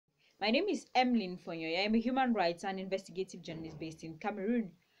My name is Emeline Fonyuy. I am a human rights and investigative journalist based in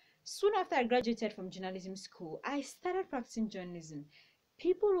Cameroon. Soon after I graduated from journalism school, I started practicing journalism.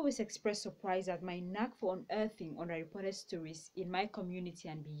 People always express surprise at my knack for unearthing underreported stories in my community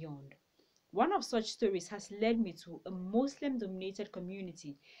and beyond. One of such stories has led me to a Muslim-dominated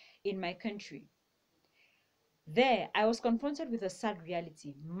community in my country. There, I was confronted with a sad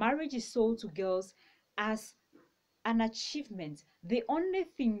reality. Marriage is sold to girls as an achievement, the only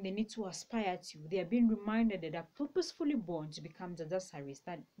thing they need to aspire to. They are being reminded that they are purposefully born to become Dadasaris,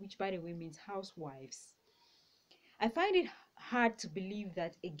 which by the way means housewives. I find it hard to believe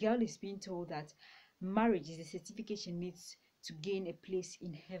that a girl is being told that marriage is a certificate she needs to gain a place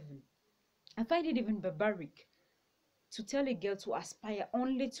in heaven. I find it even barbaric to tell a girl to aspire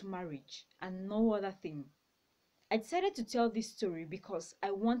only to marriage and no other thing. I decided to tell this story because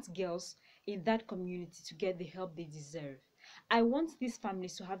I want girls in that community to get the help they deserve. I want these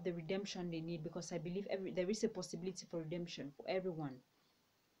families to have the redemption they need because I believe there is a possibility for redemption for everyone.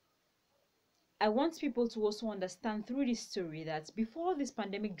 I want people to also understand through this story that before this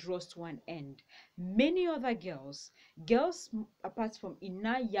pandemic draws to an end, many other girls apart from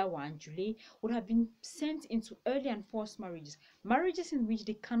Ina, Yawa, and Jule, would have been sent into early and forced marriages in which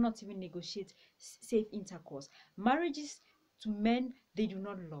they cannot even negotiate safe intercourse, marriages to men they do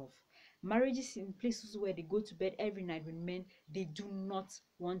not love, marriages in places where they go to bed every night with men they do not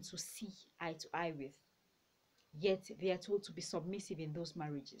want to see eye to eye with, yet they are told to be submissive in those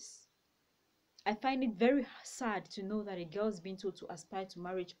marriages. I find it very sad to know that a girl is being told to aspire to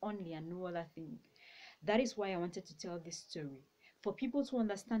marriage only and no other thing. That is why I wanted to tell this story, for people to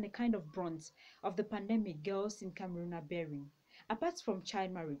understand the kind of brunt of the pandemic girls in Cameroon are bearing. Apart from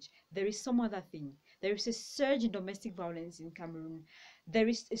child marriage, there is some other thing. There is a surge in domestic violence in Cameroon. There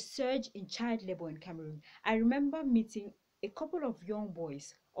is a surge in child labor in Cameroon. I remember meeting a couple of young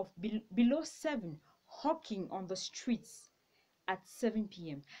boys of below 7 hawking on the streets at 7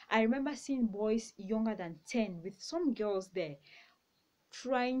 p.m. I remember seeing boys younger than 10 with some girls there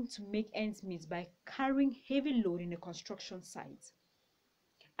trying to make ends meet by carrying heavy load in a construction site.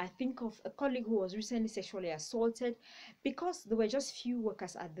 I think of a colleague who was recently sexually assaulted because there were just few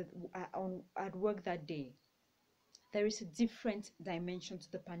workers at work that day. There is a different dimension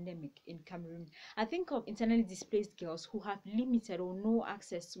to the pandemic in Cameroon. I think of internally displaced girls who have limited or no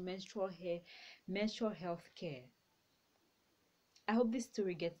access to menstrual health care. I hope this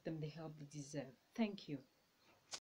story gets them the help they deserve. Thank you.